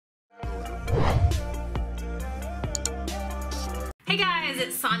Hey guys,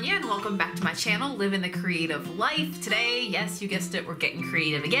 it's Sonia and welcome back to my channel, Living the Creative Life. Today, yes, you guessed it, we're getting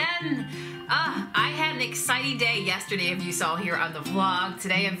creative again. I had an exciting day yesterday, if you saw here on the vlog.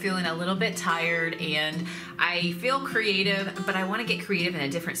 Today I'm feeling a little bit tired and I feel creative, but I want to get creative in a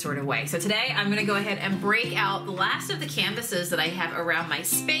different sort of way. So today I'm going to go ahead and break out the last of the canvases that I have around my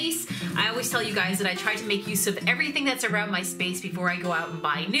space. I always tell you guys that I try to make use of everything that's around my space before I go out and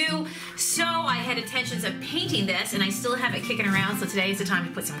buy new. So I had intentions of painting this and I still have it kicking around, so today is the time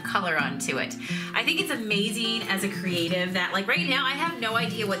to put some color onto it. I think it's amazing as a creative that, like, right now I have no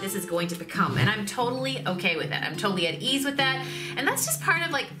idea what this is going to become, and I'm totally okay with that. I'm totally at ease with that, and that's just part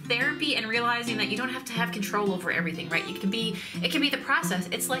of like therapy and realizing that you don't have to have control over everything, right? It can be the process.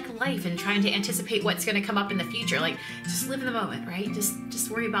 It's like life and trying to anticipate what's going to come up in the future. Like, just live in the moment, right? Just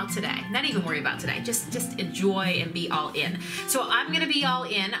worry about today. Not even worry about today. Just enjoy and be all in. So I'm going to be all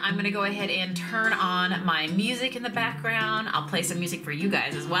in. I'm going to go ahead and turn on my music in the background. I'll play some music for you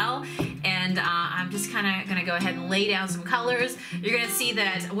guys as well, and I'm just kind of going to go ahead and lay down some colors. You're going to see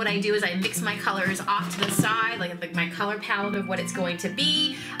that what I do is I mix my colors off to the side, like my color palette of what it's going to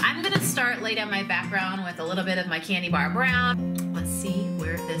be. I'm going to lay down my background with a little bit of my candy bar brown. Let's see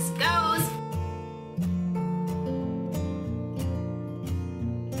where this goes.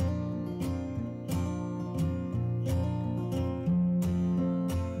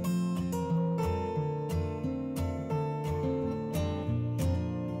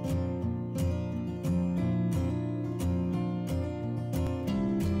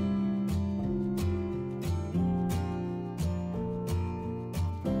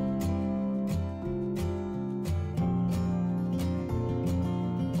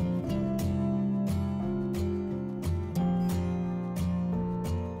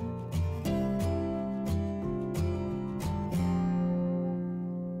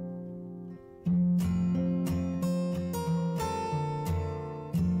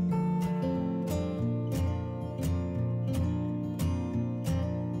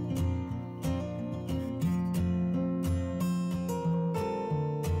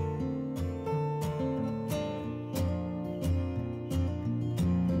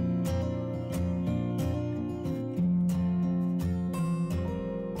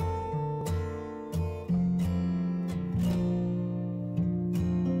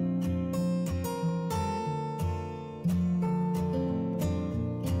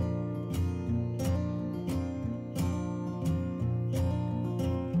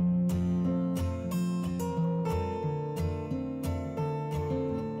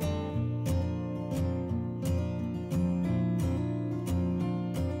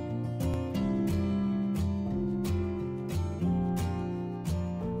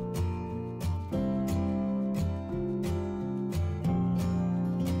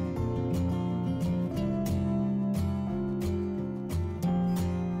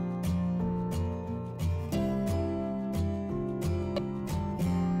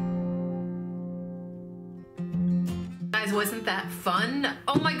 Guys, wasn't that fun?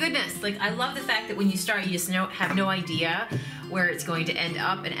 Oh my goodness. Like, I love the fact that when you start, you just have no idea where it's going to end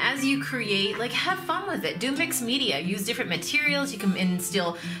up. And as you create, like, have fun with it. Do mixed media. Use different materials. You can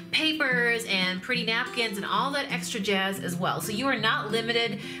instill papers and pretty napkins and all that extra jazz as well. So you are not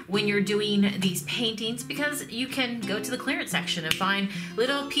limited when you're doing these paintings, because you can go to the clearance section and find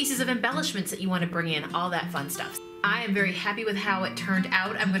little pieces of embellishments that you want to bring in, all that fun stuff. I am very happy with how it turned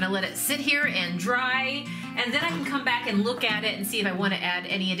out. I'm going to let it sit here and dry, and then I can come back and look at it and see if I want to add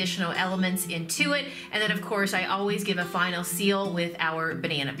any additional elements into it. And then, of course, I always give a final seal with our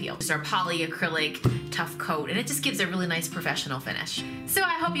banana peel. It's our polyacrylic tough coat, and it just gives a really nice professional finish. So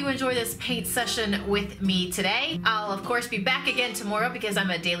I hope you enjoy this paint session with me today. I'll, of course, be back again tomorrow because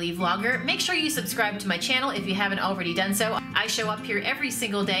I'm a daily vlogger. Make sure you subscribe to my channel if you haven't already done so. I show up here every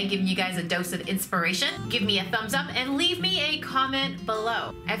single day giving you guys a dose of inspiration. Give me a thumbs up and leave me a comment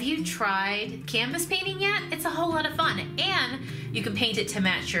below. Have you tried canvas painting yet? It's a whole lot of fun, and you can paint it to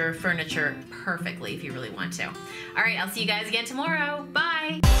match your furniture perfectly if you really want to. All right, I'll see you guys again tomorrow.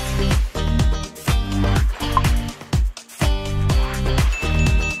 Bye.